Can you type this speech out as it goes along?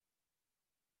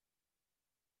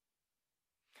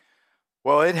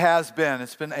Well, it has been.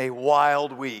 It's been a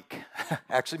wild week.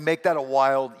 Actually, make that a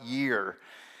wild year.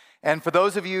 And for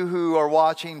those of you who are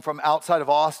watching from outside of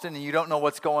Austin and you don't know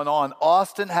what's going on,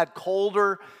 Austin had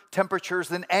colder temperatures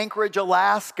than Anchorage,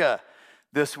 Alaska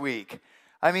this week.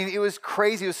 I mean, it was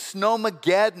crazy. It was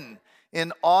snowmageddon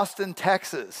in Austin,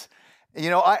 Texas. You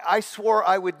know, I swore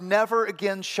I would never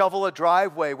again shovel a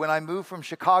driveway. When I moved from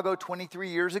Chicago 23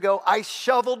 years ago, I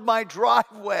shoveled my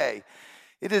driveway.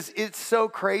 It's so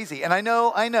crazy. And I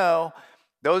know,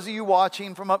 those of you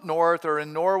watching from up north or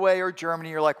in Norway or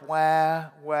Germany, you're like,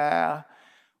 wah.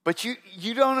 But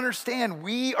you don't understand.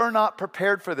 We are not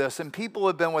prepared for this. And people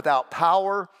have been without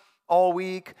power all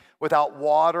week, without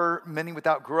water, many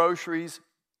without groceries.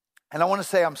 And I want to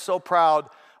say I'm so proud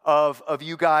of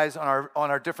you guys on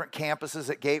our different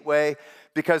campuses at Gateway,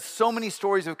 because so many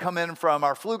stories have come in from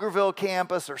our Pflugerville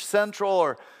campus or Central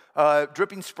or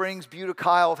Dripping Springs,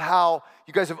 Butte-Kyle, of how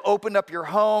you guys have opened up your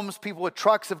homes. People with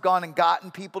trucks have gone and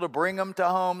gotten people to bring them to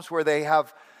homes where they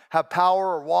have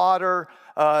power or water,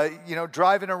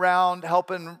 driving around,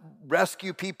 helping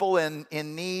rescue people in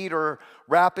need or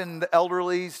wrapping the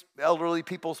elderly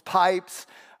people's pipes.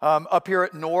 Up here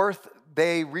at North,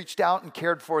 they reached out and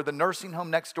cared for the nursing home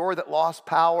next door that lost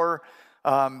power.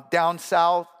 Down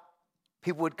south,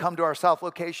 people would come to our south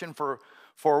location for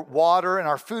water, and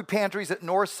our food pantries at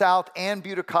North, South, and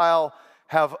Butte-Kyle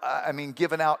have,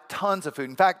 given out tons of food.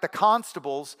 In fact, the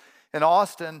constables in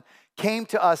Austin came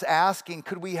to us asking,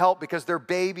 could we help, because their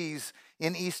babies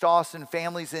in East Austin,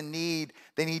 families in need,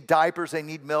 they need diapers, they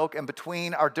need milk, and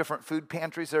between our different food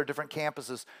pantries at our different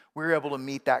campuses, we were able to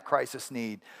meet that crisis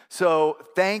need. So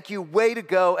thank you, way to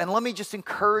go, and let me just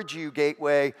encourage you,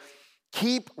 Gateway,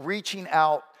 keep reaching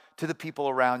out to the people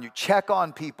around you. Check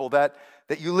on people that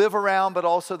you live around, but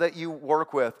also that you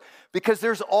work with, because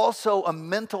there's also a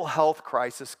mental health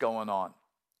crisis going on.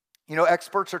 You know,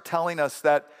 experts are telling us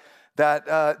that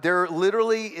there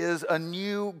literally is a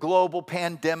new global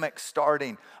pandemic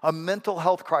starting, a mental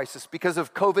health crisis because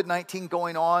of COVID-19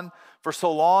 going on for so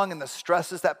long and the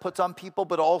stresses that puts on people,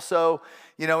 but also,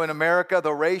 in America,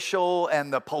 the racial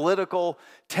and the political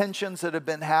tensions that have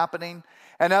been happening.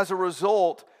 And as a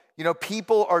result,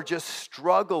 people are just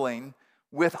struggling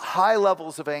with high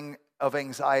levels of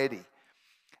anxiety.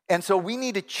 And so we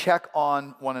need to check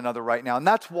on one another right now. And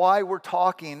that's why we're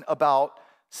talking about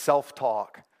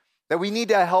self-talk. That we need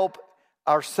to help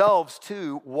ourselves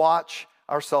to watch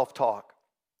our self-talk.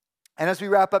 And as we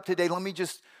wrap up today, let me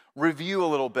just review a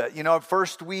little bit.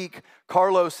 First week,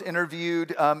 Carlos interviewed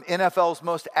NFL's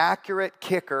most accurate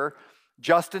kicker,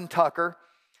 Justin Tucker,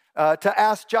 to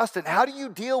ask Justin, how do you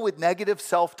deal with negative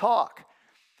self-talk?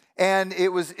 And it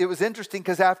was interesting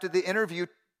because after the interview,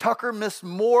 Tucker missed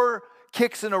more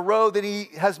kicks in a row than he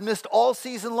has missed all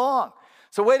season long.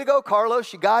 So way to go,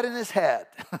 Carlos, you got in his head.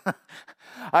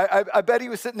 I bet he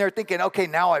was sitting there thinking, okay,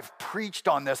 now I've preached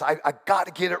on this. I got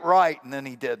to get it right. And then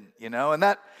he didn't, and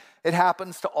that it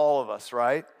happens to all of us,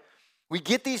 right? We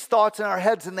get these thoughts in our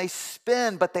heads and they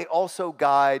spin, but they also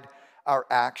guide our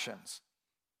actions.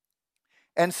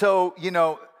 And so,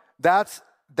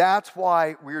 that's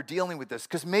why we're dealing with this.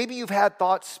 Because maybe you've had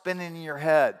thoughts spinning in your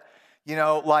head,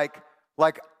 like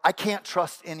I can't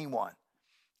trust anyone.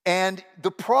 And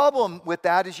the problem with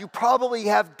that is you probably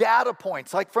have data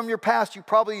points. Like from your past, you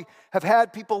probably have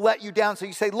had people let you down. So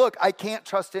you say, look, I can't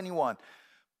trust anyone.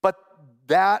 But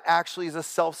that actually is a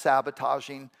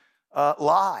self-sabotaging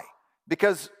lie.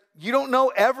 Because you don't know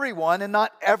everyone, and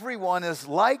not everyone is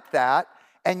like that.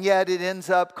 And yet it ends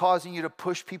up causing you to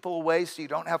push people away so you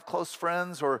don't have close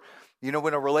friends, or,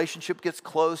 when a relationship gets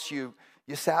close, you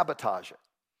sabotage it.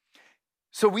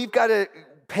 So we've got to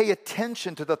pay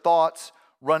attention to the thoughts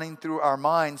running through our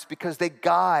minds because they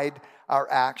guide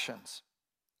our actions.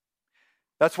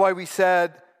 That's why we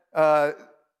said,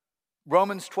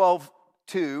 Romans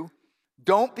 12:2,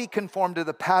 don't be conformed to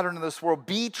the pattern of this world,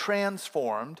 be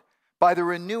transformed by the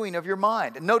renewing of your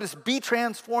mind. And notice, be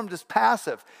transformed is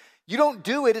passive. You don't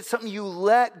do it, it's something you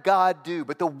let God do.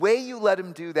 But the way you let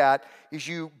him do that is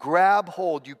you grab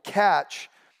hold, you catch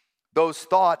those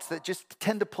thoughts that just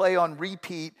tend to play on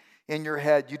repeat in your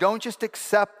head. You don't just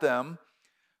accept them,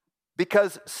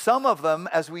 because some of them,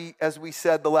 as we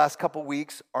said the last couple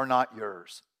weeks, are not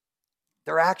yours.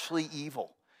 They're actually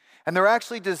evil. And they're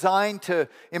actually designed to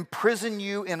imprison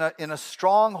you in a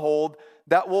stronghold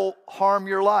that will harm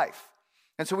your life.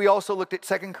 And so we also looked at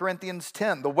 2 Corinthians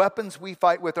 10. The weapons we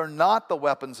fight with are not the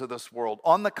weapons of this world.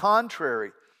 On the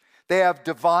contrary, they have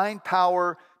divine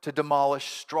power to demolish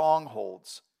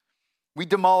strongholds. We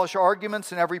demolish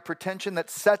arguments and every pretension that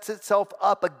sets itself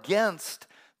up against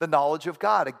the knowledge of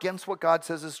God, against what God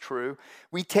says is true.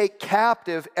 We take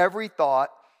captive every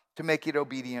thought to make it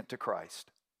obedient to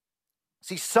Christ.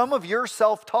 See, some of your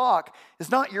self-talk is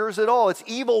not yours at all. It's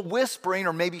evil whispering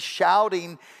or maybe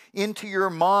shouting into your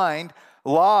mind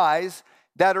lies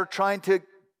that are trying to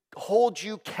hold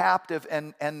you captive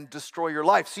and destroy your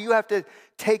life. So you have to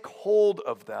take hold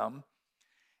of them,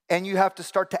 and you have to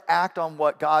start to act on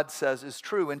what God says is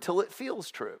true until it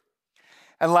feels true.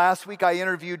 And last week I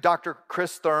interviewed Dr.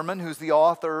 Chris Thurman, who's the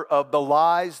author of The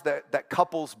Lies That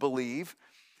Couples Believe.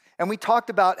 And we talked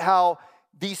about how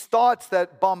these thoughts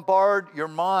that bombard your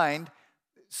mind,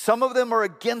 some of them are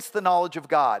against the knowledge of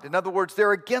God. In other words,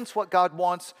 they're against what God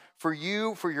wants for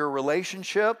you, for your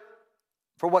relationship,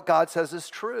 for what God says is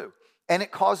true. And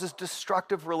it causes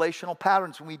destructive relational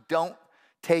patterns when we don't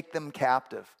take them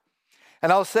captive.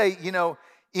 And I'll say,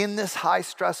 in this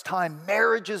high-stress time,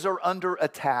 marriages are under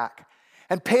attack.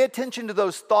 And pay attention to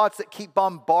those thoughts that keep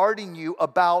bombarding you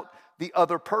about the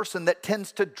other person that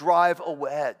tends to drive a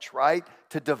wedge, right?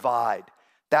 To divide.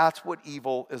 That's what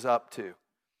evil is up to.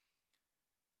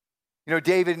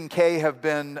 David and Kay have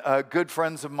been good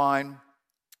friends of mine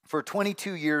for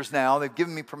 22 years now. They've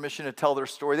given me permission to tell their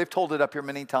story. They've told it up here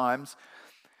many times.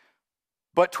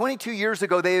 But 22 years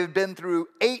ago, they had been through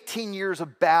 18 years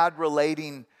of bad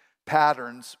relating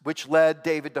patterns, which led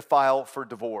David to file for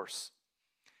divorce.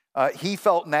 He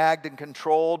felt nagged and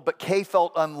controlled, but Kay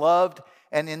felt unloved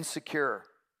and insecure.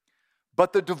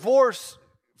 But the divorce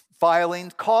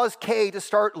filing caused Kay to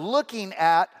start looking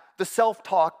at the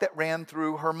self-talk that ran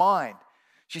through her mind.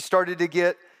 She started to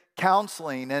get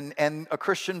counseling and a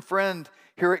Christian friend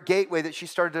here at Gateway that she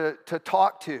started to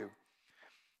talk to.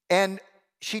 And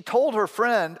she told her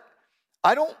friend,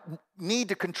 I don't need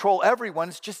to control everyone,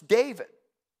 it's just David.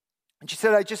 And she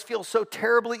said, I just feel so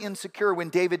terribly insecure when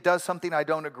David does something I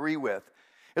don't agree with.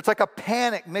 It's like a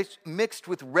panic mixed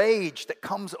with rage that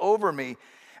comes over me,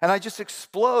 and I just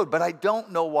explode, but I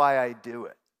don't know why I do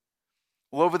it.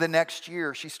 Well, over the next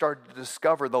year, she started to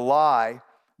discover the lie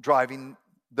driving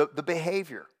the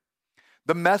behavior.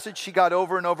 The message she got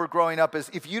over and over growing up is,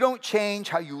 if you don't change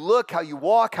how you look, how you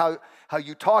walk, how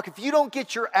you talk, if you don't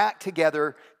get your act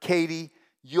together, Katie,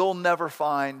 you'll never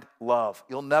find love.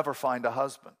 You'll never find a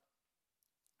husband.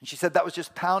 And she said that was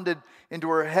just pounded into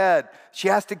her head. She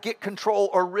has to get control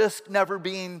or risk never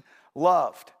being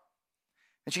loved.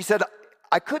 And she said,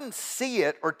 I couldn't see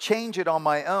it or change it on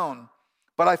my own,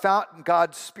 but I found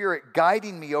God's Spirit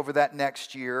guiding me over that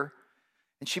next year,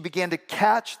 and she began to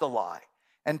catch the lie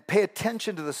and pay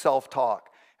attention to the self-talk.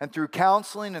 And through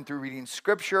counseling and through reading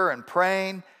scripture and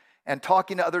praying and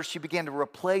talking to others, she began to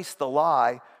replace the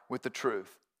lie with the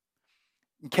truth.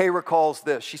 And Kay recalls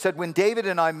this. She said, when David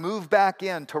and I moved back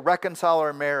in to reconcile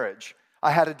our marriage, I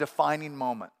had a defining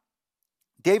moment.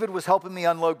 David was helping me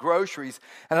unload groceries,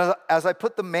 and as I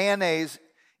put the mayonnaise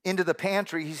into the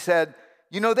pantry, he said,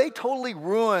 they totally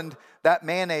ruined that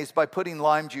mayonnaise by putting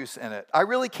lime juice in it. I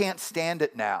really can't stand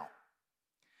it now.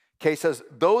 Kay says,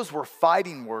 those were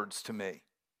fighting words to me.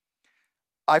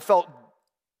 I felt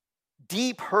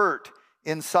deep hurt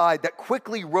inside that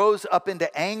quickly rose up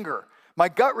into anger. My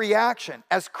gut reaction,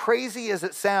 as crazy as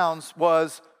it sounds,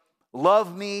 was,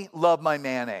 love me, love my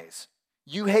mayonnaise.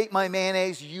 You hate my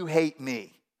mayonnaise, you hate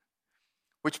me.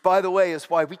 Which, by the way, is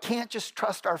why we can't just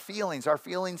trust our feelings. Our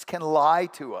feelings can lie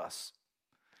to us.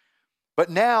 But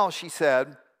now, she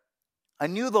said, I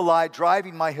knew the lie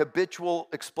driving my habitual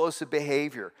explosive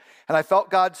behavior. And I felt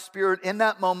God's Spirit in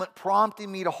that moment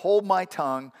prompting me to hold my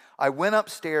tongue. I went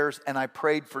upstairs and I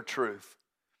prayed for truth.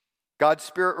 God's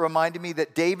Spirit reminded me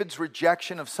that David's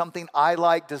rejection of something I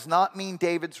like does not mean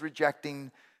David's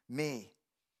rejecting me.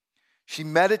 She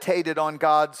meditated on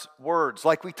God's words,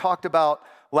 like we talked about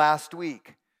last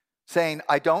week, saying,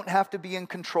 I don't have to be in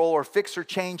control or fix or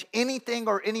change anything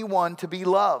or anyone to be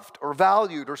loved or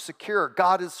valued or secure.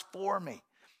 God is for me.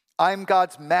 I'm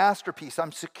God's masterpiece.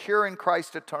 I'm secure in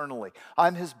Christ eternally.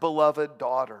 I'm his beloved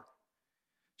daughter.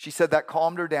 She said that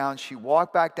calmed her down. She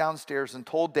walked back downstairs and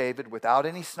told David, without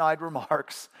any snide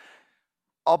remarks,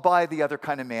 I'll buy the other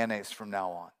kind of mayonnaise from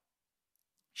now on.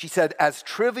 She said, as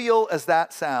trivial as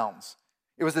that sounds,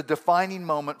 it was a defining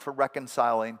moment for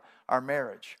reconciling our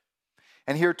marriage.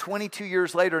 And here, 22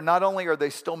 years later, not only are they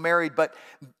still married, but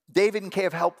David and Kay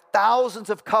have helped thousands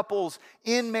of couples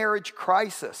in marriage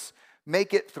crisis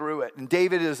make it through it. And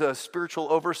David is a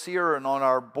spiritual overseer and on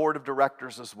our board of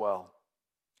directors as well.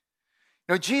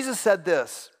 You know, Jesus said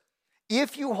this,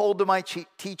 if you hold to my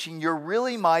teaching, you're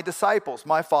really my disciples,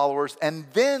 my followers, and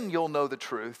then you'll know the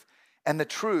truth, and the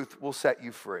truth will set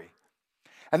you free.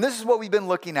 And this is what we've been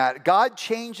looking at. God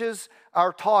changes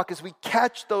our talk as we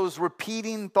catch those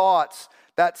repeating thoughts,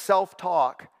 that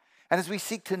self-talk. And as we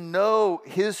seek to know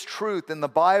his truth in the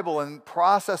Bible and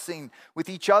processing with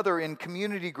each other in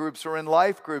community groups or in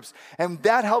life groups, and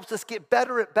that helps us get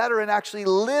better and actually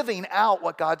living out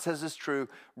what God says is true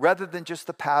rather than just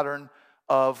the pattern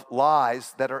of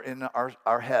lies that are in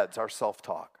our heads, our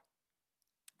self-talk.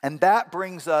 And that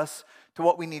brings us to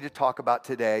what we need to talk about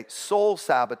today,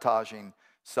 soul-sabotaging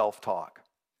self-talk.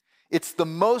 It's the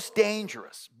most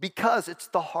dangerous because it's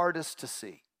the hardest to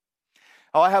see.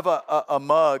 Oh, I have a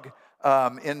mug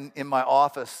in my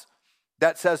office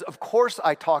that says, of course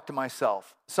I talk to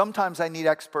myself. Sometimes I need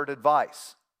expert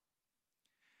advice.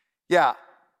 Yeah,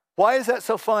 why is that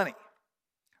so funny?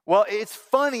 Well, it's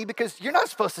funny because you're not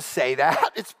supposed to say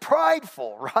that. It's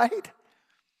prideful, right?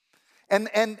 And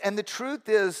the truth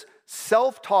is,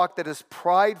 self-talk that is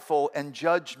prideful and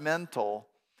judgmental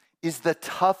is the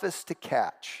toughest to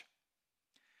catch.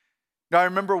 Now, I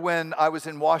remember when I was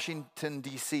in Washington,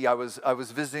 D.C., I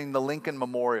was visiting the Lincoln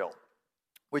Memorial,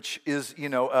 which is,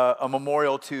 a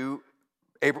memorial to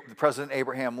President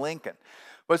Abraham Lincoln.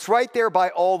 But it's right there by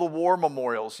all the war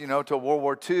memorials, to World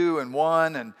War II and I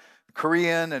and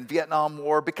Korean and Vietnam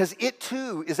War, because it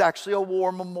too is actually a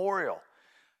war memorial.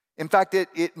 In fact,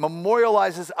 it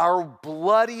memorializes our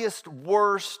bloodiest,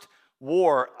 worst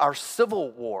war, our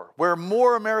Civil War, where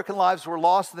more American lives were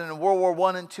lost than in World War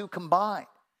I and II combined.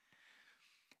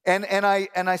 And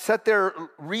I sat there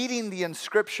reading the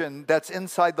inscription that's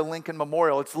inside the Lincoln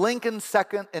Memorial. It's Lincoln's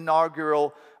second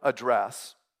inaugural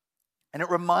address. And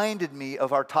it reminded me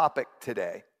of our topic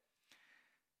today.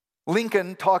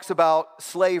 Lincoln talks about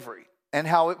slavery and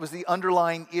how it was the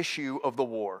underlying issue of the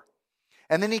war.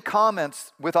 And then he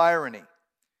comments with irony,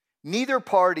 neither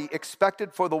party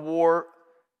expected for the war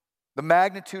the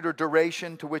magnitude or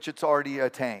duration to which it's already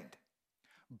attained.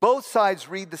 Both sides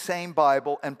read the same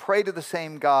Bible and pray to the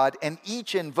same God, and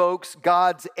each invokes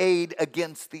God's aid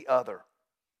against the other.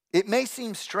 It may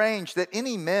seem strange that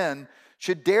any men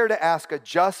should dare to ask a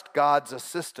just God's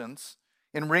assistance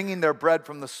in wringing their bread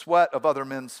from the sweat of other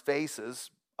men's faces,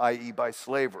 i.e. by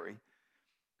slavery.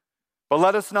 But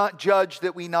let us not judge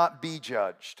that we not be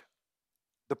judged.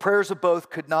 The prayers of both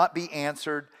could not be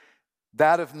answered.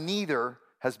 That of neither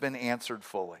has been answered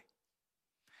fully.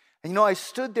 And I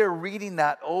stood there reading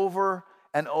that over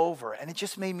and over, and it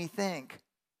just made me think,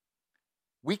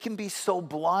 we can be so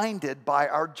blinded by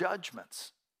our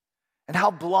judgments. And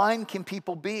how blind can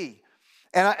people be?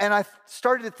 And I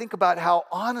started to think about how,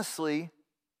 honestly,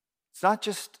 it's not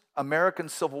just American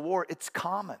Civil War, it's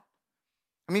common.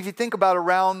 I mean, if you think about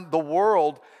around the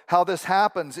world, how this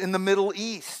happens in the Middle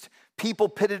East, people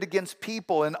pitted against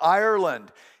people in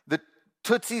Ireland, the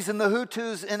Tutsis and the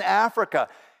Hutus in Africa,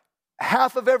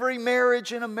 half of every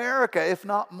marriage in America, if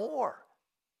not more.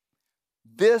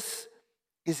 This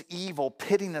is evil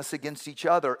pitting us against each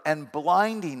other and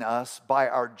blinding us by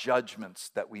our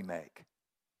judgments that we make.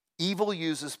 Evil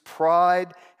uses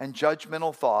pride and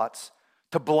judgmental thoughts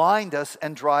to blind us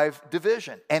and drive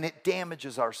division, and it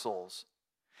damages our souls.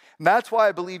 And that's why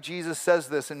I believe Jesus says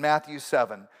this in Matthew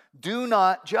 7, do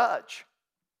not judge,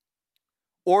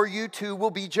 or you too will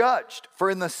be judged.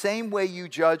 For in the same way you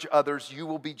judge others, you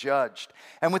will be judged.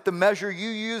 And with the measure you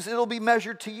use, it'll be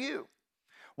measured to you.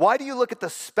 Why do you look at the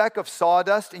speck of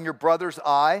sawdust in your brother's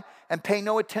eye and pay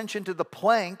no attention to the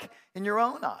plank in your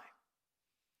own eye?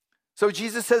 So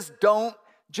Jesus says, don't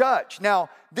judge. Now,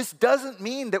 this doesn't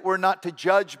mean that we're not to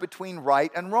judge between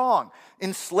right and wrong.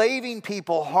 Enslaving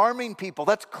people, harming people,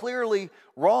 that's clearly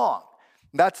wrong.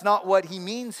 That's not what he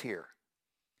means here.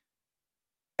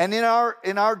 And in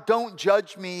our don't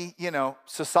judge me,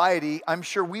 society, I'm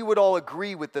sure we would all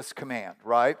agree with this command,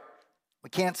 right?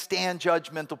 We can't stand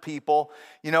judgmental people,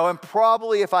 and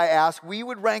probably if I ask, we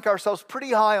would rank ourselves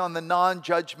pretty high on the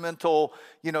non-judgmental,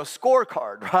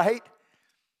 scorecard, right?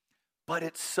 But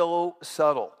it's so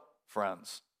subtle,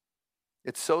 friends.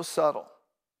 It's so subtle.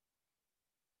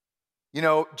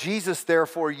 Jesus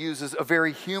therefore uses a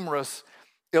very humorous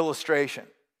illustration.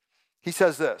 He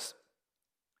says this,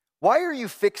 why are you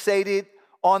fixated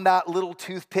on that little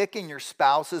toothpick in your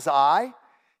spouse's eye,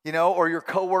 or your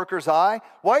coworker's eye?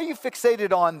 Why are you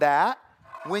fixated on that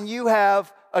when you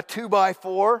have a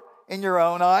 2x4 in your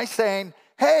own eye saying,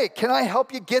 hey, can I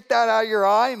help you get that out of your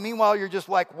eye? And meanwhile, you're just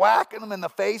like whacking them in the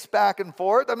face back and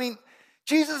forth. I mean,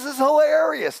 Jesus is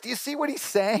hilarious. Do you see what he's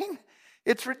saying?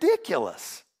 It's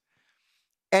ridiculous.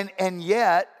 And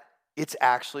yet, it's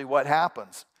actually what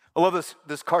happens. I love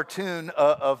this cartoon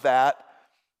of that.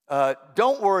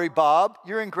 Don't worry, Bob.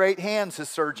 You're in great hands, his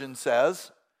surgeon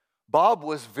says. Bob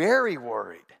was very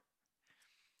worried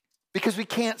because we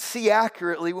can't see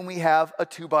accurately when we have a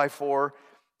 2x4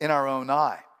 in our own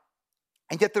eye.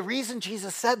 And yet the reason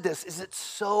Jesus said this is it's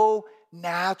so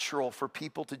natural for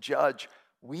people to judge.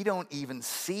 We don't even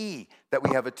see that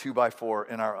we have a 2x4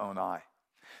 in our own eye.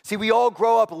 See, we all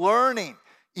grow up learning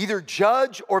either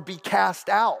judge or be cast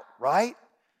out, right?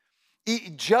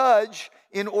 Judge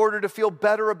in order to feel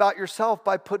better about yourself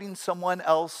by putting someone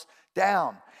else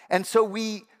down. And so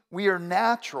we are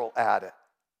natural at it.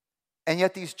 And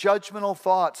yet these judgmental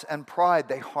thoughts and pride,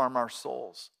 they harm our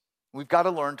souls. We've got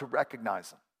to learn to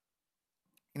recognize them.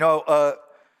 You know,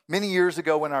 many years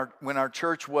ago when our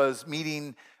church was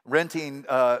renting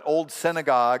old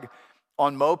synagogue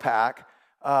on Mopac,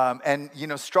 and, you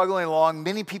know, struggling along,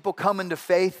 many people come into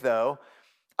faith, though.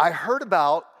 I heard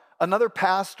about another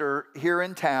pastor here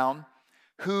in town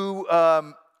who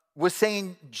was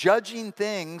saying judging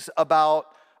things about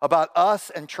us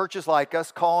and churches like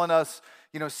us, calling us,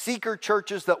 you know, seeker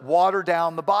churches that water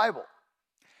down the Bible.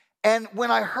 And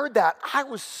when I heard that, I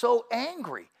was so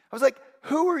angry. I was like,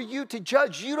 who are you to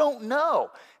judge? You don't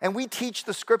know. And we teach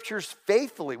the scriptures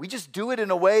faithfully. We just do it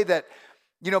in a way that,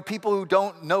 you know, people who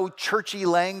don't know churchy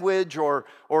language or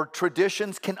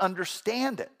traditions can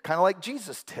understand it, kind of like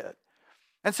Jesus did.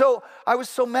 And so I was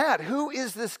so mad. Who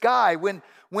is this guy? When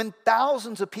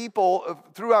thousands of people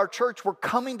through our church were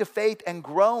coming to faith and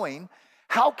growing,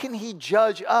 how can he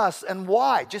judge us and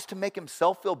why? Just to make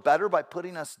himself feel better by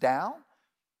putting us down?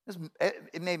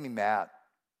 It made me mad.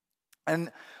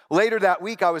 And later that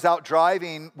week, I was out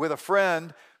driving with a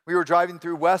friend. We were driving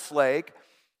through Westlake,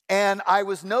 and I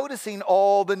was noticing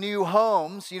all the new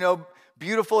homes, you know,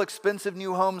 beautiful, expensive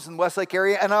new homes in the Westlake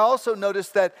area. And I also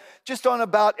noticed that just on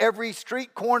about every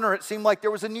street corner, it seemed like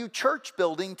there was a new church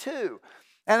building too.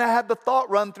 And I had the thought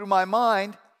run through my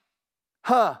mind,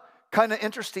 kind of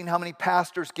interesting how many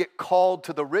pastors get called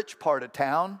to the rich part of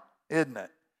town, isn't it?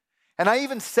 And I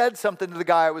even said something to the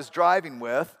guy I was driving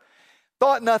with,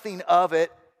 thought nothing of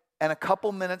it, and a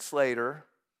couple minutes later,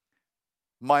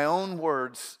 my own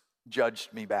words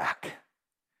judged me back.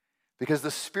 Because the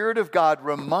Spirit of God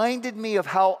reminded me of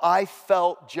how I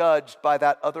felt judged by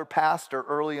that other pastor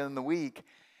early in the week.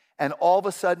 And all of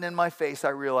a sudden in my face, I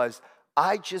realized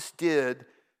I just did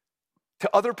to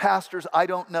other pastors I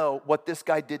don't know what this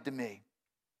guy did to me.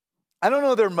 I don't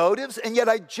know their motives, and yet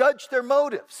I judge their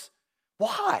motives.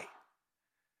 Why?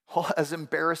 Well, as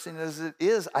embarrassing as it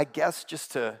is, I guess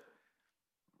just to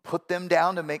put them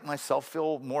down to make myself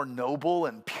feel more noble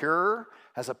and pure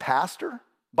as a pastor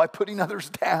by putting others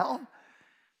down.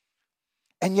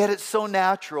 And yet it's so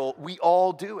natural. We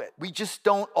all do it. We just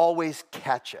don't always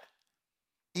catch it.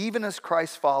 Even as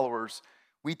Christ followers,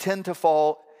 we tend to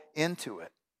fall into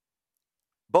it.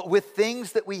 But with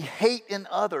things that we hate in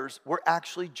others, we're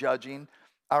actually judging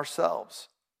ourselves.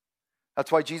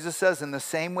 That's why Jesus says, in the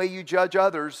same way you judge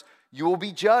others, you will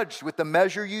be judged. With the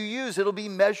measure you use, it'll be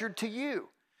measured to you.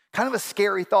 Kind of a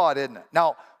scary thought, isn't it?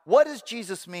 Now, what does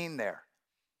Jesus mean there?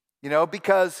 You know,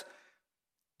 because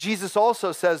Jesus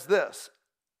also says this,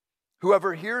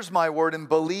 whoever hears my word and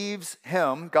believes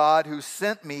him, God who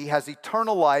sent me, has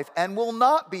eternal life and will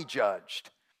not be judged,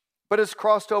 but has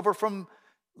crossed over from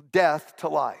death to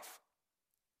life.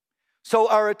 So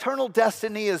our eternal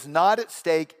destiny is not at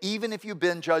stake, even if you've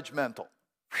been judgmental.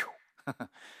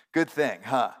 Good thing,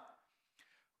 huh?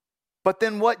 But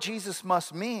then what Jesus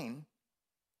must mean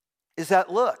is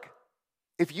that, look,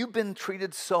 if you've been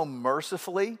treated so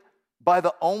mercifully by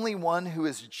the only one who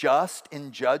is just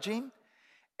in judging,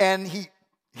 and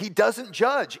he doesn't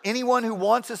judge anyone who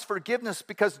wants his forgiveness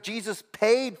because Jesus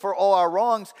paid for all our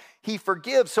wrongs, he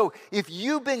forgives. So if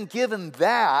you've been given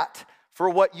that for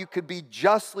what you could be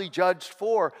justly judged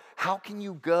for, how can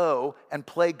you go and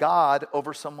play God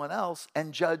over someone else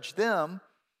and judge them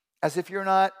as if you're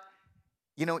not,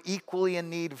 you know, equally in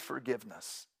need of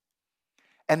forgiveness?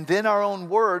 And then our own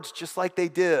words, just like they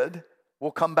did,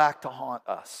 will come back to haunt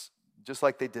us, just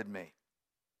like they did me.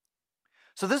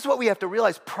 So this is what we have to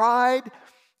realize. Pride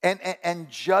and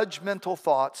judgmental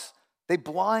thoughts, they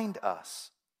blind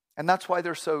us. And that's why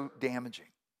they're so damaging.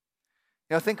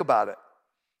 You know, think about it.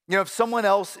 You know, if someone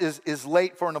else is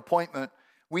late for an appointment,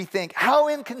 we think, how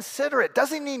inconsiderate.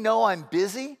 Doesn't he know I'm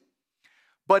busy?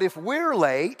 But if we're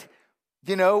late,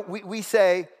 you know, we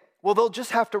say, well, they'll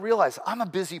just have to realize I'm a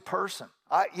busy person.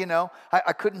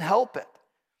 I couldn't help it.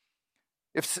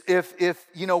 If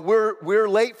you know, we're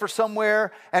late for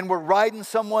somewhere and we're riding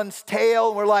someone's tail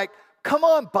and we're like, come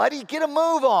on, buddy, get a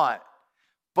move on.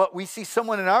 But we see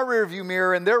someone in our rearview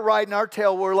mirror and they're riding our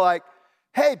tail, we're like,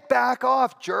 hey, back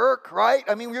off, jerk, right?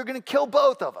 I mean, we're going to kill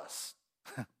both of us.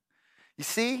 You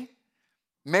see?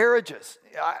 Marriages,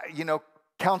 you know,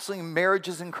 counseling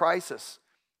marriages in crisis.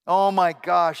 Oh my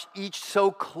gosh, each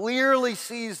so clearly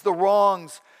sees the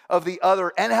wrongs of the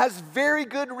other and has very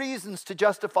good reasons to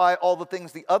justify all the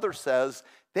things the other says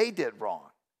they did wrong.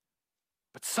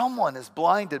 But someone is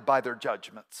blinded by their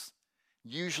judgments,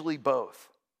 usually both.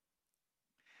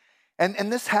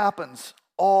 And this happens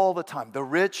all the time. The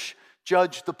rich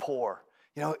judge the poor.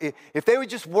 You know, if they would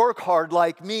just work hard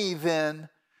like me, then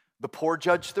the poor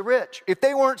judge the rich. If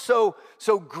they weren't so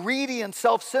greedy and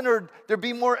self-centered, there'd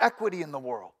be more equity in the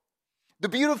world. The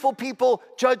beautiful people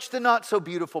judge the not so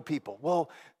beautiful people. Well,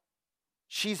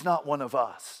 she's not one of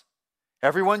us.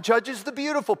 Everyone judges the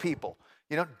beautiful people.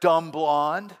 You know, dumb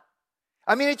blonde.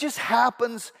 I mean, it just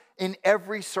happens in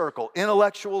every circle.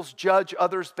 Intellectuals judge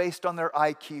others based on their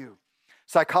IQ.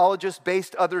 Psychologists judge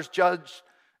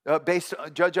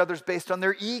others based on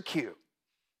their EQ.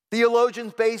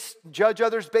 Theologians judge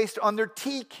others based on their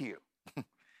TQ.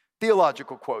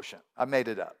 Theological quotient. I made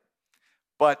it up.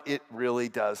 But it really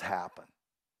does happen.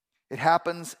 It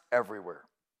happens everywhere.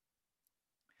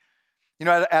 You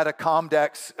know, at a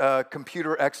Comdex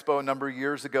computer expo a number of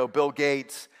years ago, Bill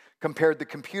Gates compared the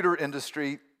computer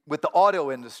industry with the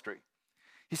auto industry.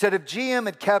 He said if GM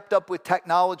had kept up with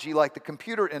technology like the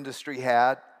computer industry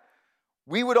had,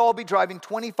 we would all be driving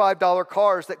 $25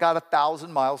 cars that got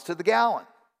 1,000 miles to the gallon.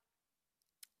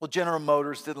 Well, General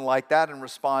Motors didn't like that and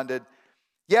responded,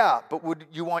 yeah, but would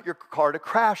you want your car to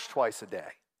crash twice a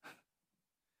day?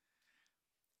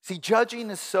 See, judging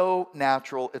is so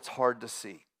natural, it's hard to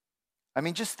see. I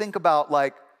mean, just think about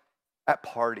like at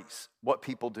parties, what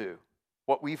people do,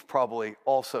 what we've probably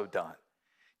also done.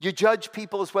 You judge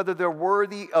people as whether they're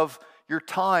worthy of your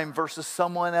time versus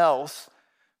someone else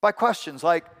by questions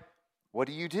like, what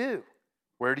do you do?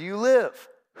 Where do you live?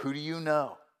 Who do you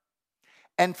know?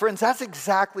 And friends, that's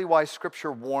exactly why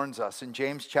Scripture warns us in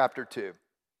James chapter 2. It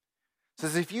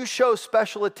says, if you show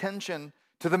special attention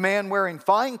to the man wearing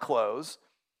fine clothes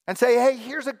and say, hey,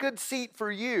 here's a good seat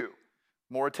for you,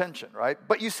 more attention, right?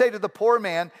 But you say to the poor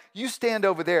man, you stand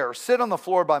over there, or sit on the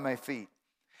floor by my feet.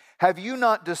 Have you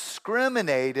not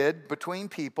discriminated between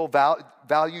people,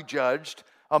 value judged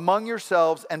among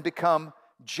yourselves, and become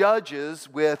judges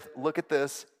with, look at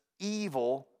this,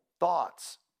 evil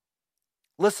thoughts?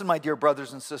 Listen, my dear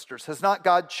brothers and sisters, has not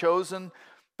God chosen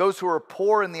those who are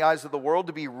poor in the eyes of the world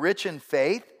to be rich in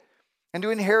faith and to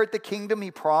inherit the kingdom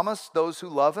he promised those who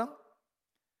love him?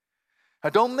 Now,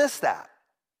 don't miss that.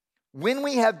 When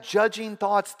we have judging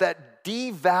thoughts that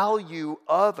devalue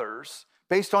others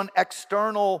based on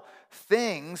external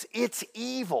things, it's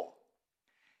evil.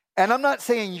 And I'm not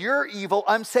saying you're evil,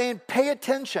 I'm saying pay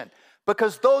attention,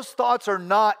 because those thoughts are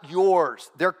not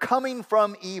yours. They're coming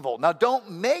from evil. Now,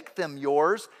 don't make them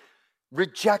yours.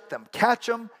 Reject them. Catch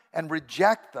them and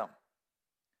reject them,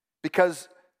 because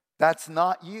that's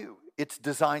not you. It's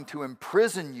designed to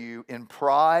imprison you in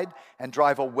pride and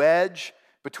drive a wedge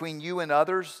between you and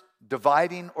others,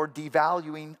 dividing or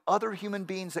devaluing other human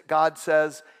beings that God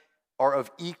says are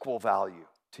of equal value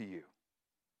to you.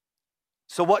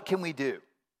 So what can we do?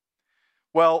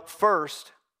 Well,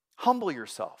 first, humble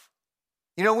yourself.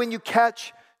 You know, when you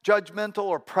catch judgmental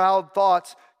or proud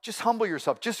thoughts, just humble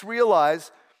yourself. Just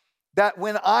realize that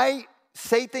when I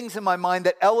say things in my mind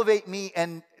that elevate me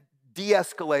and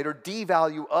de-escalate or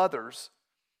devalue others,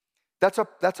 that's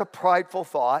a prideful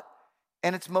thought,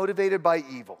 and it's motivated by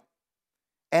evil.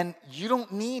 And you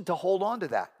don't need to hold on to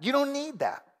that. You don't need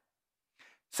that.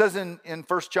 It says in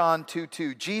 1 John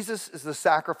 2:2, Jesus is the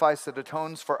sacrifice that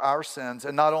atones for our sins,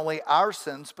 and not only our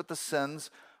sins, but the sins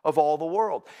of all the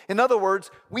world. In other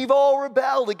words, we've all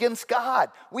rebelled against God.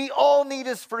 We all need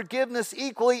his forgiveness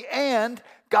equally, and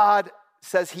God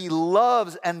says he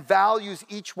loves and values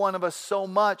each one of us so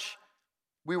much,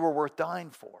 we were worth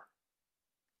dying for.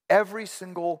 Every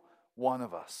single one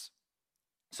of us.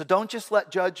 So don't just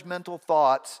let judgmental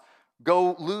thoughts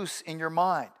go loose in your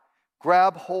mind.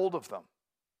 Grab hold of them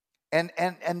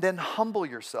and then humble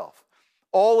yourself.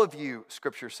 All of you,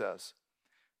 Scripture says,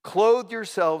 clothe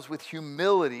yourselves with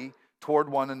humility toward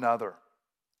one another,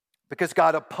 because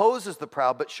God opposes the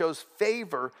proud but shows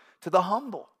favor to the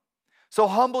humble. So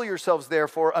humble yourselves,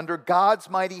 therefore, under God's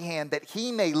mighty hand, that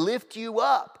he may lift you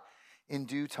up in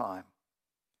due time.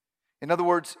 In other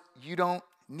words, you don't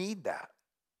need that.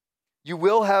 You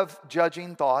will have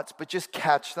judging thoughts, but just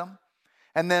catch them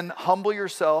and then humble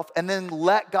yourself and then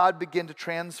let God begin to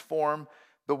transform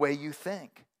the way you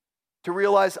think. To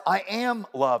realize I am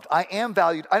loved, I am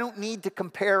valued, I don't need to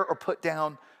compare or put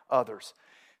down others.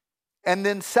 And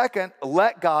then second,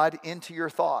 let God into your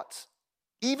thoughts.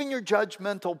 Even your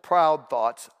judgmental, proud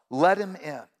thoughts, let him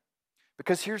in.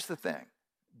 Because here's the thing,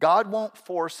 God won't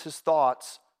force his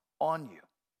thoughts on you.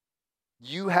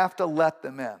 You have to let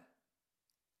them in.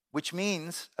 Which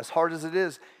means, as hard as it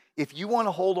is, if you want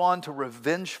to hold on to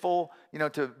revengeful,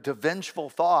 to vengeful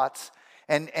thoughts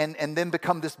and then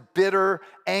become this bitter,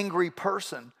 angry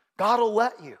person, God will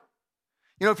let you.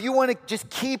 If you want to just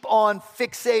keep on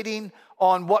fixating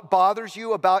on what bothers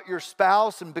you about your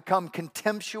spouse and become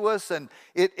contemptuous and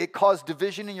it cause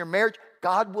division in your marriage,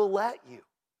 God will let you.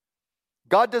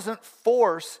 God doesn't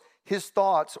force his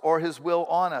thoughts or his will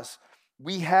on us.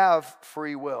 We have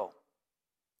free will.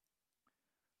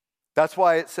 That's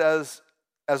why it says,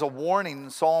 as a warning in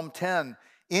Psalm 10,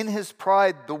 in his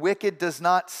pride, the wicked does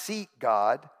not seek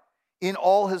God. In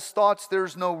all his thoughts,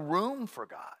 there's no room for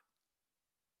God.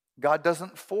 God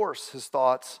doesn't force his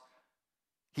thoughts.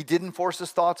 He didn't force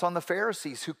his thoughts on the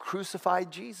Pharisees who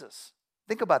crucified Jesus.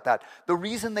 Think about that. The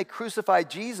reason they crucified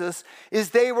Jesus is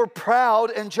they were proud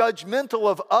and judgmental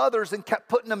of others and kept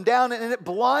putting them down, and it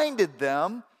blinded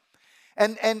them.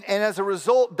 And as a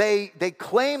result, they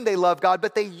claim they love God,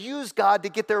 but they use God to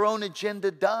get their own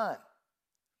agenda done.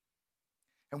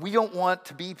 And we don't want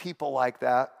to be people like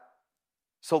that.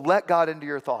 So let God into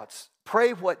your thoughts.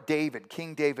 Pray what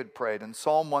King David prayed in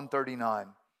Psalm 139,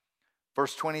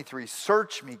 verse 23.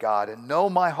 Search me, God, and know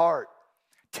my heart.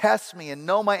 Test me and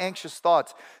know my anxious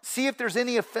thoughts. See if there's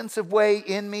any offensive way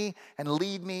in me and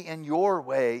lead me in your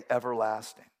way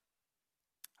everlasting.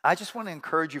 I just want to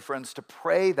encourage you, friends, to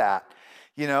pray that.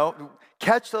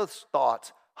 Catch those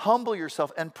thoughts, humble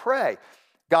yourself, and pray.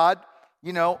 God,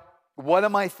 what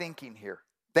am I thinking here?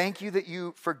 Thank you that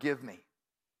you forgive me.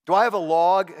 Do I have a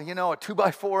log, a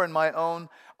 2x4 in my own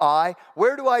eye?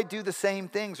 Where do I do the same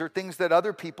things or things that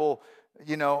other people,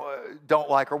 don't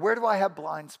like? Or where do I have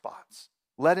blind spots?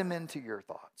 Let him into your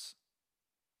thoughts.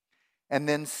 And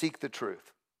then seek the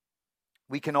truth.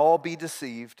 We can all be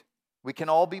deceived. We can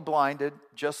all be blinded,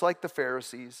 just like the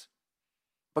Pharisees.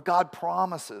 But God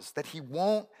promises that he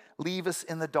won't leave us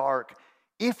in the dark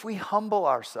if we humble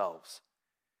ourselves.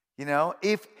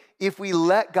 If we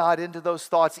let God into those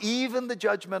thoughts, even the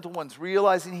judgmental ones,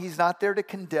 realizing he's not there to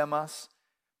condemn us,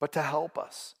 but to help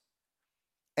us.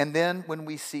 And then when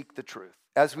we seek the truth,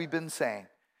 as we've been saying,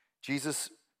 Jesus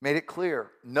made it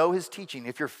clear, know his teaching.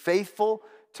 If you're faithful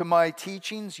to my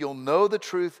teachings, you'll know the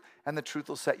truth, and the truth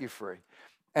will set you free.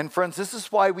 And friends, this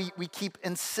is why we keep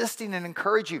insisting and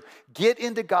encourage you. Get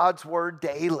into God's word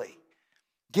daily.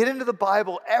 Get into the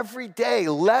Bible every day.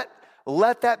 Let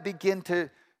that begin to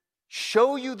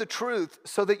show you the truth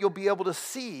so that you'll be able to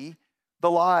see the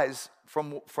lies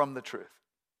from the truth.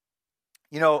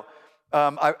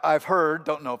 I've heard,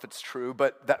 don't know if it's true,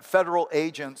 but that federal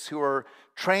agents who are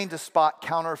trained to spot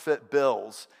counterfeit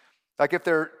bills, like if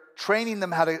they're training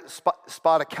them how to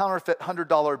spot a counterfeit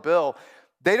 $100 bill,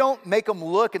 they don't make them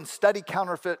look and study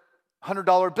counterfeit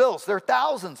 $100 bills. There are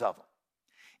thousands of them.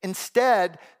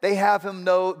 Instead, they have him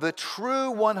know the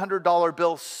true $100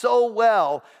 bill so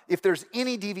well, if there's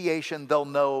any deviation, they'll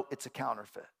know it's a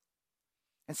counterfeit.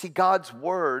 And see, God's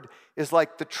word is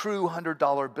like the true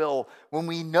 $100 bill. When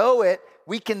we know it,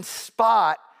 we can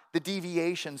spot the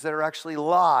deviations that are actually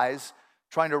lies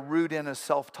trying to root in a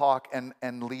self-talk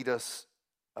and lead us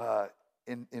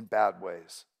in bad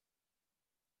ways.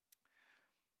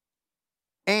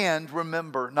 And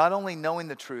remember, not only knowing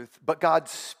the truth, but God's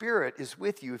Spirit is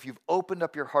with you if you've opened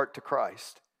up your heart to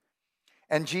Christ.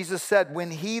 And Jesus said,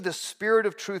 when he, the Spirit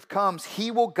of truth, comes,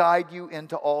 he will guide you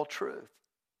into all truth.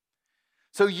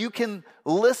 So you can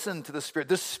listen to the Spirit.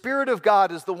 The Spirit of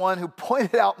God is the one who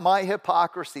pointed out my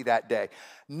hypocrisy that day.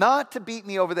 Not to beat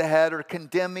me over the head or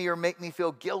condemn me or make me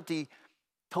feel guilty,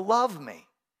 to love me.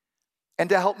 And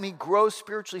to help me grow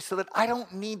spiritually so that I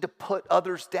don't need to put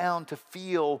others down to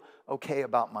feel okay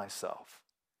about myself.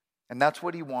 And that's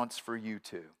what he wants for you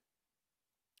too.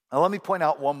 Now let me point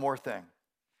out one more thing.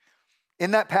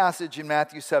 In that passage in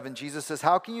Matthew 7, Jesus says,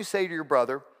 how can you say to your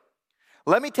brother,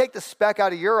 let me take the speck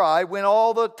out of your eye when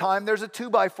all the time there's a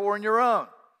 2x4 in your own?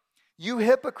 You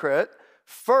hypocrite,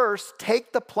 first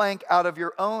take the plank out of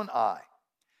your own eye.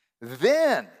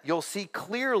 Then you'll see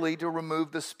clearly to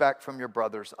remove the speck from your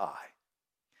brother's eye.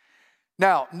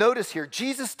 Now, notice here,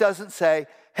 Jesus doesn't say,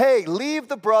 hey, leave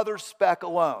the brother's speck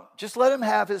alone. Just let him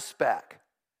have his speck.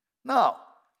 No,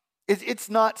 it's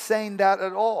not saying that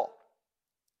at all.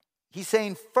 He's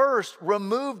saying first,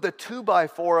 remove the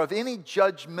 2x4 of any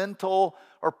judgmental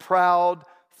or proud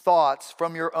thoughts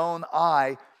from your own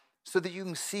eye so that you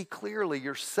can see clearly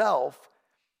yourself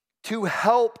to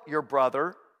help your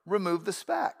brother remove the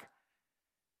speck.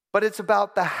 But it's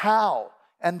about the how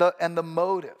and the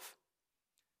motive.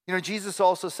 Jesus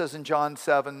also says in John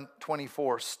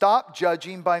 7:24, stop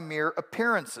judging by mere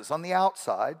appearances on the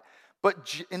outside,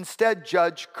 but instead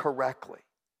judge correctly.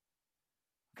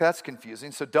 Okay, that's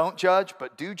confusing. So don't judge,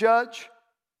 but do judge.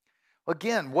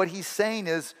 Again, what he's saying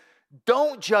is,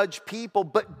 don't judge people,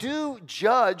 but do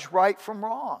judge right from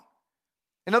wrong.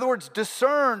 In other words,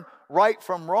 discern right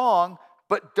from wrong,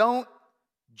 but don't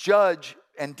judge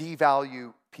and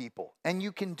devalue people. And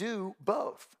you can do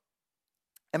both.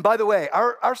 And by the way,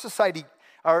 our society,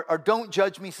 our don't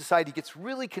judge me society gets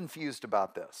really confused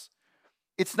about this.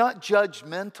 It's not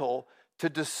judgmental to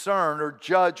discern or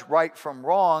judge right from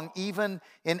wrong, even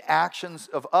in actions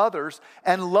of others,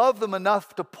 and love them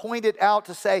enough to point it out,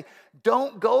 to say,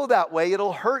 don't go that way,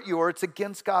 it'll hurt you, or it's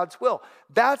against God's will.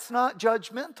 That's not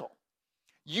judgmental.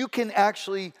 You can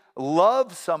actually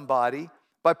love somebody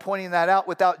by pointing that out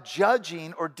without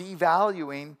judging or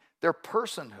devaluing their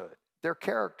personhood, their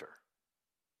character.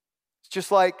 It's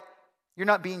just like you're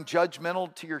not being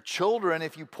judgmental to your children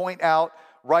if you point out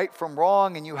right from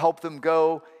wrong and you help them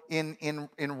go in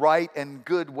right and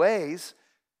good ways,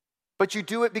 but you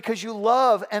do it because you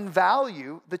love and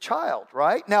value the child,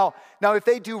 right? Now, if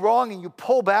they do wrong and you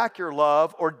pull back your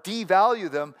love or devalue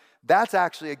them, that's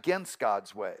actually against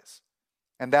God's ways,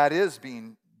 and that is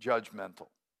being judgmental.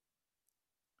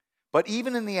 But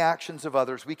even in the actions of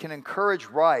others, we can encourage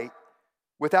right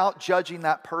without judging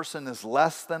that person as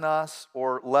less than us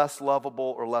or less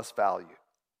lovable or less valued.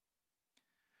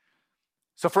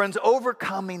 So friends,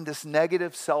 overcoming this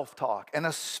negative self-talk, and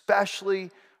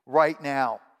especially right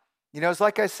now, it's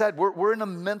like I said, we're in a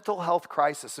mental health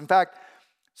crisis. In fact,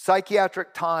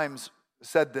 Psychiatric Times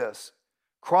said this: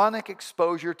 chronic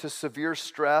exposure to severe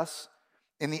stress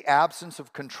in the absence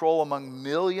of control among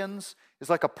millions is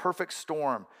like a perfect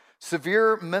storm.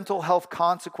 Severe mental health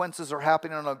consequences are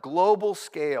happening on a global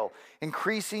scale.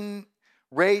 Increasing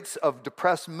rates of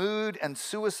depressed mood and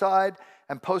suicide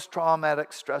and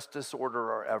post-traumatic stress disorder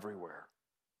are everywhere.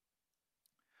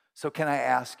 So can I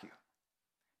ask you,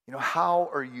 how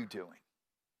are you doing?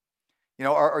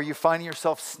 Are you finding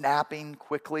yourself snapping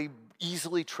quickly,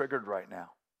 easily triggered right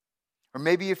now? Or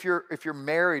maybe if you're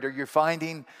married, or you're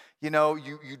finding,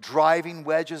 you driving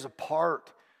wedges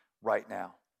apart right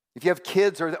now. If you have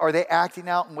kids, are they acting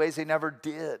out in ways they never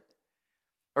did?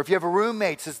 Or if you have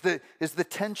roommates, is the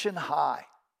tension high?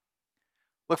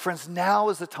 Look, friends, now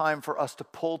is the time for us to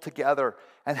pull together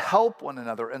and help one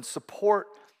another and support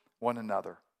one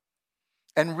another.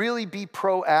 And really be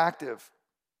proactive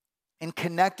in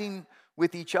connecting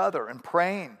with each other and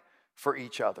praying for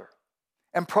each other.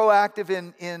 And proactive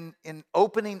in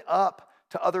opening up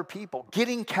to other people,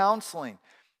 getting counseling.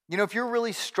 If you're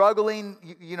really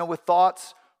struggling, with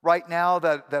thoughts right now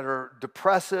that are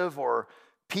depressive or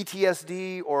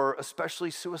PTSD or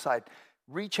especially suicide,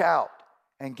 reach out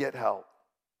and get help.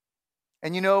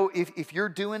 And if you're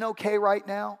doing okay right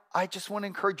now, I just want to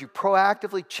encourage you,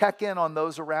 proactively check in on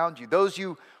those around you, those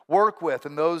you work with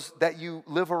and those that you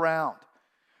live around.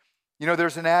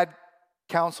 There's an ad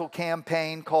council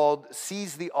campaign called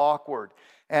Seize the Awkward,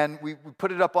 and we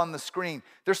put it up on the screen.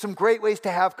 There's some great ways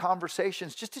to have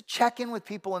conversations, just to check in with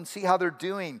people and see how they're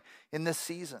doing in this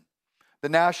season. The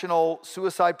National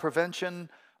Suicide Prevention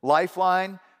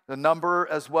Lifeline, the number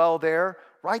as well there.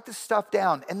 Write this stuff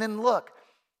down, and then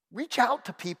reach out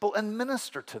to people and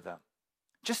minister to them.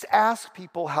 Just ask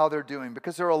people how they're doing,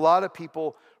 because there are a lot of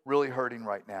people really hurting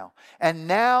right now. And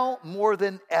now more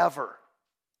than ever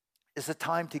is the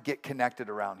time to get connected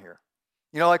around here.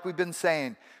 Like we've been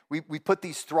saying, we put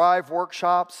these Thrive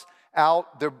workshops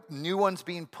out. The new ones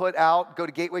being put out. Go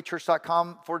to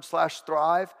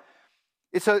gatewaychurch.com/thrive.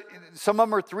 Some of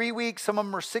them are 3 weeks, some of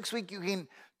them are 6 weeks. You can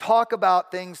talk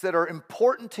about things that are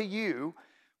important to you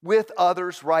with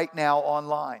others right now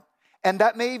online. And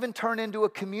that may even turn into a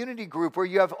community group where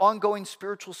you have ongoing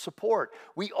spiritual support.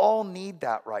 We all need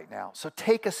that right now. So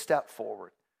take a step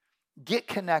forward. Get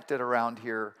connected around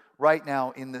here right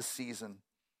now in this season.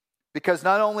 Because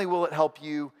not only will it help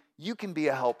you, you can be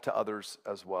a help to others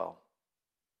as well.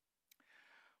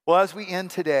 Well, as we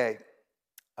end today,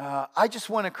 I just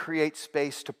want to create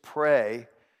space to pray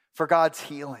for God's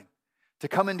healing, to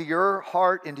come into your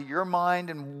heart, into your mind,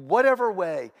 in whatever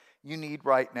way you need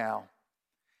right now.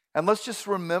 And let's just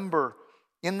remember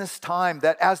in this time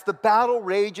that as the battle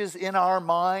rages in our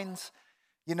minds,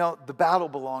 the battle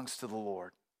belongs to the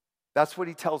Lord. That's what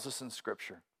he tells us in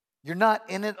Scripture. You're not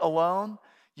in it alone.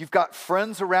 You've got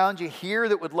friends around you here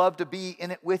that would love to be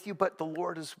in it with you, but the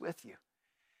Lord is with you.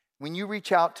 When you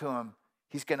reach out to him,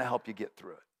 he's going to help you get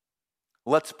through it.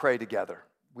 Let's pray together.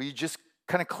 Will you just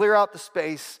kind of clear out the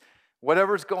space?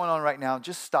 Whatever's going on right now,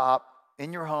 just stop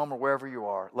in your home or wherever you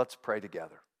are. Let's pray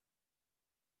together.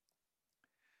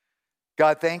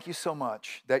 God, thank you so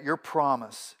much that your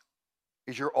promise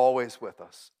is you're always with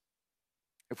us.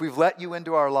 If we've let you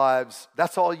into our lives,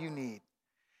 that's all you need.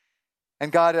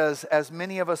 And God, as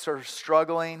many of us are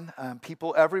struggling,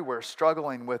 people everywhere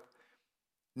struggling with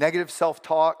negative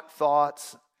self-talk,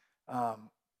 thoughts,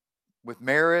 with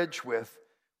marriage, with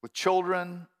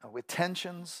children, with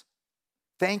tensions,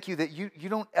 thank you that you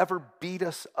don't ever beat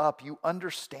us up. You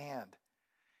understand.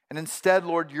 And instead,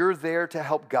 Lord, you're there to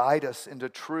help guide us into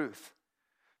truth.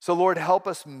 So, Lord, help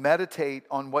us meditate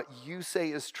on what you say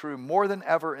is true more than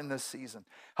ever in this season.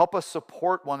 Help us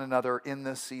support one another in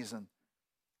this season,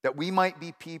 that we might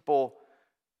be people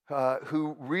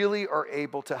who really are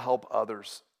able to help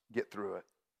others get through it.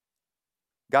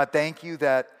 God, thank you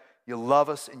that you love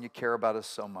us and you care about us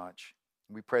so much.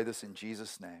 We pray this in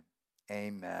Jesus' name.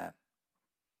 Amen.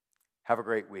 Have a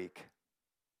great week.